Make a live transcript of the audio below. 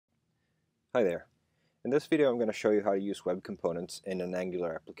Hi there. In this video I'm going to show you how to use web components in an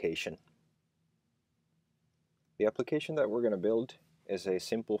Angular application. The application that we're going to build is a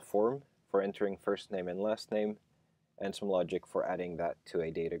simple form for entering first name and last name and some logic for adding that to a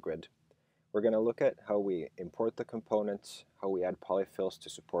data grid. We're going to look at how we import the components, how we add polyfills to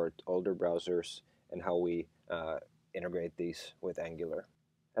support older browsers, and how we integrate these with Angular.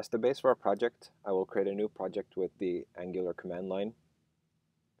 As the base of our project, I will create a new project with the Angular command line.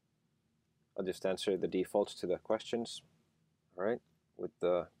 I'll just answer the defaults to the questions. All right, with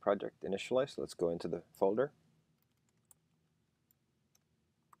the project initialized, let's go into the folder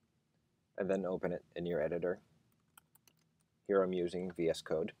and then open it in your editor. Here I'm using VS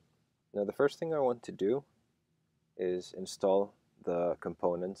Code. Now the first thing I want to do is install the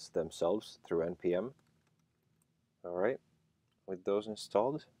components themselves through npm. All right, with those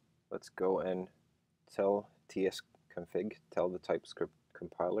installed, let's go and tell tsconfig, tell the TypeScript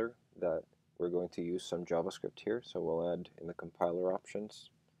compiler that we're going to use some JavaScript here. So we'll add in the compiler options,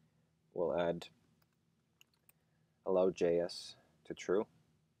 we'll add allow JS to true.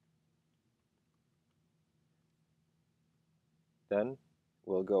 Then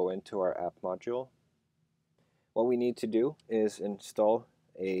we'll go into our app module. What we need to do is install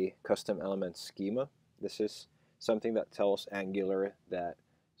a custom element schema. This is something that tells Angular that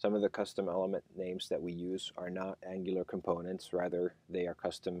some of the custom element names that we use are not Angular components, rather they are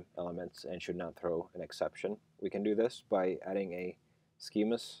custom elements and should not throw an exception. We can do this by adding a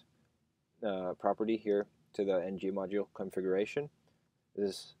schemas property here to the ng module configuration. This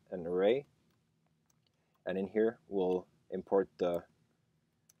is an array, and in here we'll import the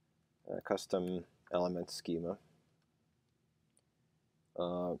custom element schema.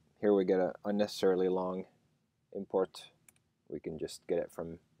 Here we get an unnecessarily long import. We can just get it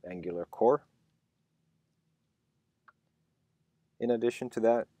from Angular core. In addition to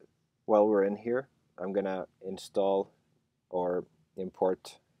that, while we're in here, I'm going to install or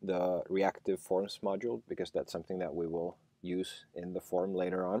import the reactive forms module, because that's something that we will use in the form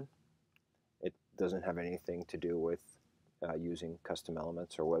later on. It doesn't have anything to do with using custom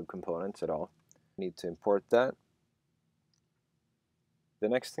elements or web components at all. Need to import that. The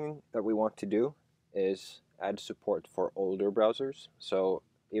next thing that we want to do is add support for older browsers. So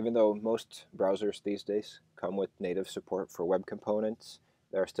even though most browsers these days come with native support for web components,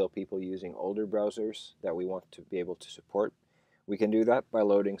 there are still people using older browsers that we want to be able to support. We can do that by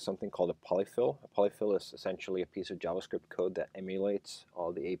loading something called a polyfill. A polyfill is essentially a piece of JavaScript code that emulates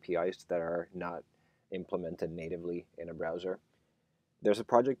all the APIs that are not implemented natively in a browser. There's a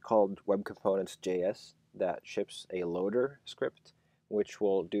project called Web Components.js that ships a loader script which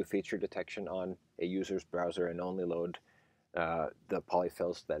will do feature detection on a user's browser and only load the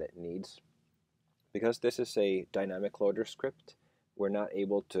polyfills that it needs. Because this is a dynamic loader script, we're not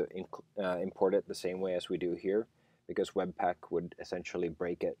able to import it the same way as we do here, because Webpack would essentially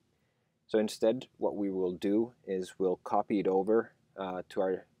break it. So instead, what we will do is we'll copy it over to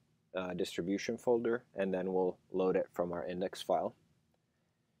our distribution folder, and then we'll load it from our index file.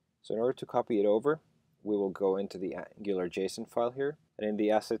 So in order to copy it over, we will go into the Angular JSON file here, and in the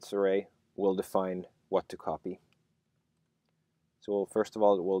assets array, we'll define what to copy. So first of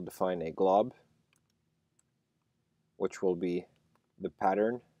all, we'll define a glob, which will be the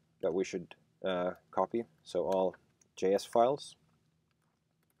pattern that we should copy. So all JS files.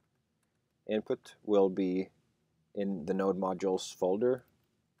 Input will be in the node modules folder,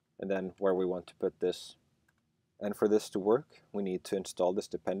 and then where we want to put this. And for this to work, we need to install this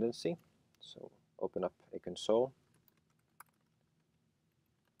dependency. So open up a console.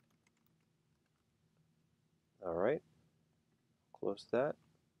 All right, close that.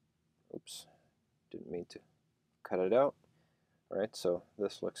 Oops, didn't mean to cut it out. All right, so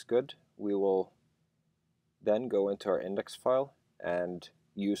this looks good. We will then go into our index file and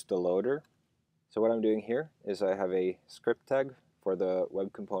use the loader. So what I'm doing here is I have a script tag for the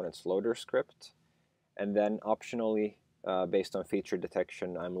web components loader script, and then optionally, based on feature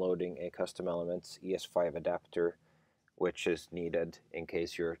detection, I'm loading a custom elements ES5 adapter, which is needed in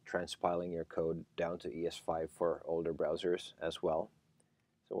case you're transpiling your code down to ES5 for older browsers as well.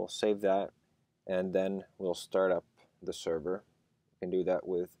 So we'll save that, and then we'll start up the server. You can do that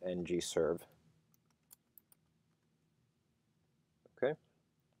with ng-serve. Okay,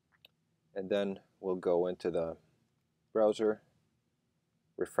 and then we'll go into the browser,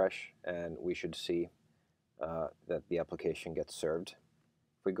 refresh, and we should see that the application gets served.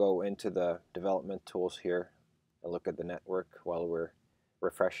 If we go into the development tools here and look at the network while we're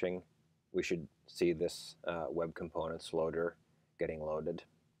refreshing, we should see this web components loader getting loaded.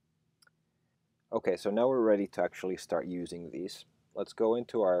 Okay, so now we're ready to actually start using these. let's go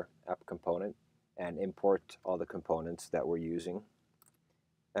into our app component and import all the components that we're using.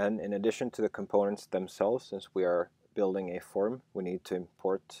 And in addition to the components themselves, since we are building a form, we need to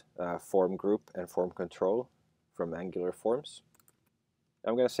import form group and form control from Angular Forms.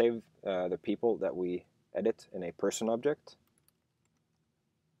 I'm going to save the people that we edit in a person object.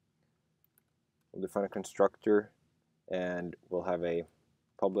 We'll define a constructor, and we'll have a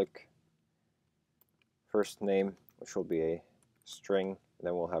public first name, which will be a string, and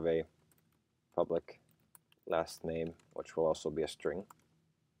then we'll have a public last name, which will also be a string.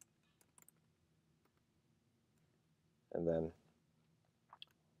 And then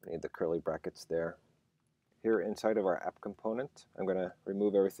we need the curly brackets there. Here inside of our app component, I'm going to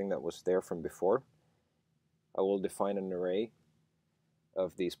remove everything that was there from before. I will define an array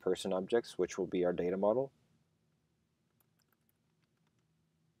of these person objects, which will be our data model,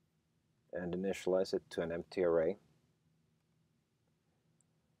 and initialize it to an empty array.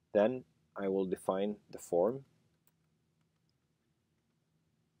 Then I will define the form,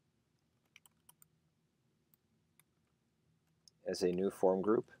 as a new form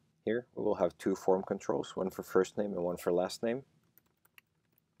group. Here we will have two form controls, one for first name and one for last name.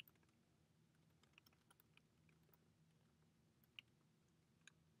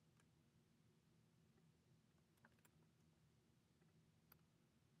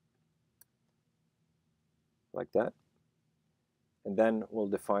 Like that. And then we'll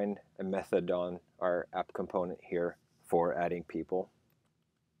define a method on our app component here for adding people,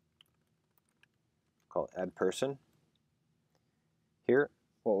 called add person. Here,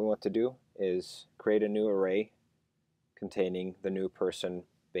 what we want to do is create a new array containing the new person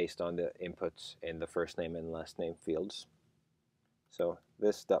based on the inputs in the first name and last name fields. So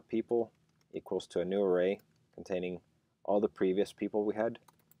this .people equals to a new array containing all the previous people we had,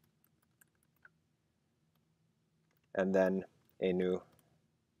 and then a new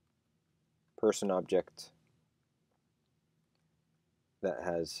person object that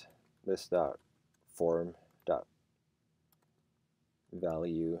has this .form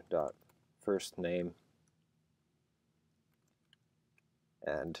 .value .first name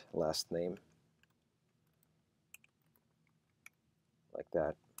and last name, like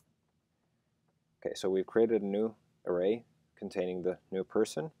that. Okay, so we've created a new array containing the new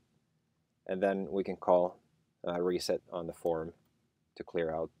person, and then we can call reset on the form to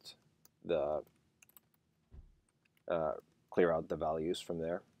clear out the values from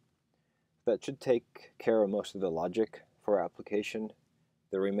there. That should take care of most of the logic for our application.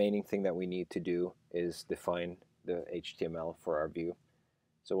 The remaining thing that we need to do is define the HTML for our view.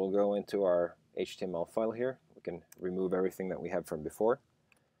 So we'll go into our HTML file here. We can remove everything that we have from before.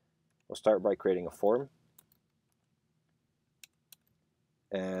 We'll start by creating a form.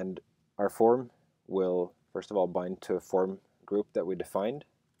 And our form will first of all bind to a form group that we defined.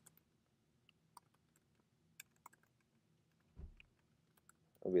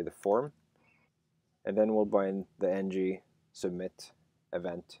 Will be the form. And then we'll bind the ng submit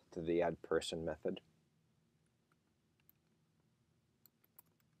event to the add person method.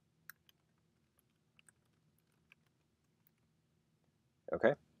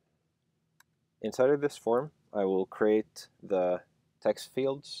 Okay. Inside of this form, I will create the text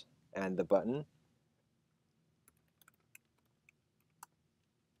fields and the button.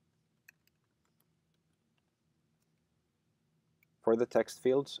 For the text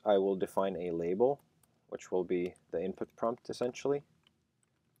fields, I will define a label, which will be the input prompt essentially.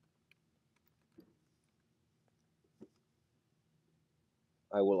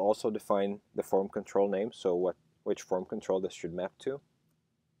 I will also define the form control name, so which form control this should map to.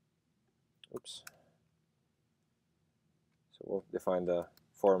 Oops. So we'll define the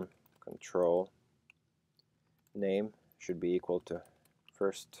form control name should be equal to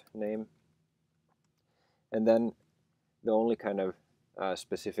first name. And then the only kind of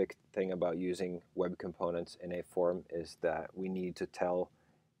specific thing about using web components in a form is that we need to tell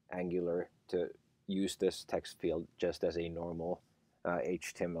Angular to use this text field just as a normal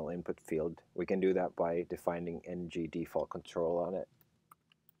HTML input field. We can do that by defining ng default control on it.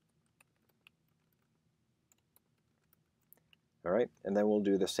 All right, and then we'll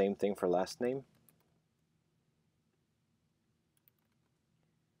do the same thing for last name.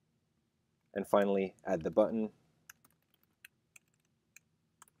 And finally, add the button.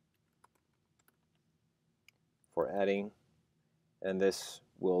 For adding, and this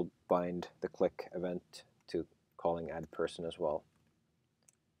will bind the click event to calling add person as well.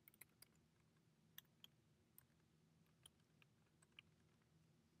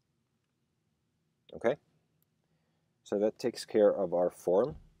 Okay, so that takes care of our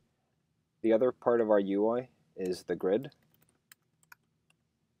form. The other part of our UI is the grid.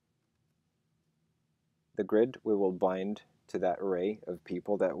 the grid we will bind to that array of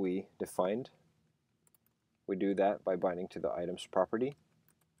people that we defined. We do that by binding to the items property,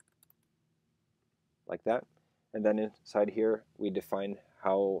 like that. And then inside here, we define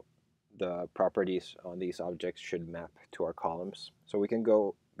how the properties on these objects should map to our columns. So we can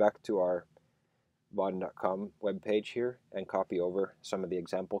go back to our Vaadin.com webpage here and copy over some of the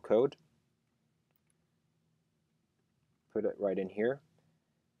example code. Put it right in here.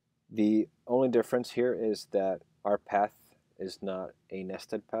 The only difference here is that our path is not a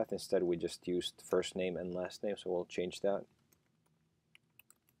nested path. Instead, we just used first name and last name, so we'll change that.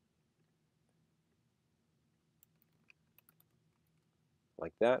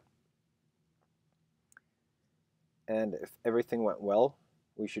 Like that. And if everything went well,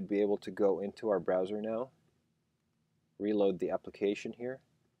 we should be able to go into our browser now, reload the application here,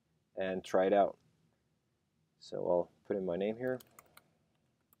 and try it out. So I'll put in my name here,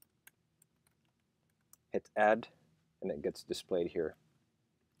 hit add, and it gets displayed here.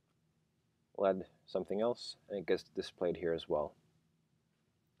 We'll add something else, and it gets displayed here as well.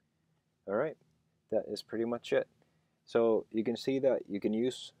 Alright, that is pretty much it. So you can see that you can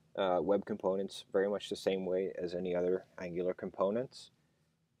use web components very much the same way as any other Angular components,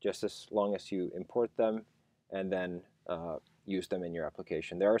 just as long as you import them and then use them in your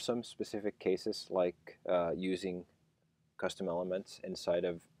application. There are some specific cases like using custom elements inside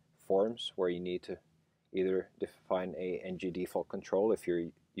of forms where you need to either define a ng default control if you're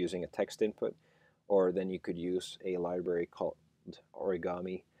using a text input, or then you could use a library called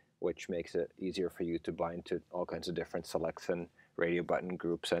origami, which makes it easier for you to bind to all kinds of different selects and radio button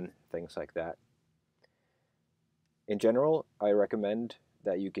groups and things like that. In general, I recommend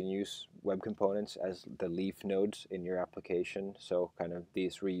that you can use web components as the leaf nodes in your application, so kind of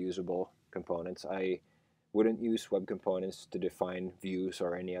these reusable components. I wouldn't use web components to define views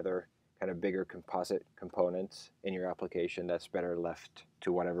or any other kind of bigger composite components in your application. That's better left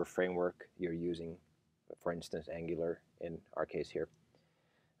to whatever framework you're using, for instance Angular in our case here.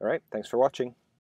 All right, thanks for watching.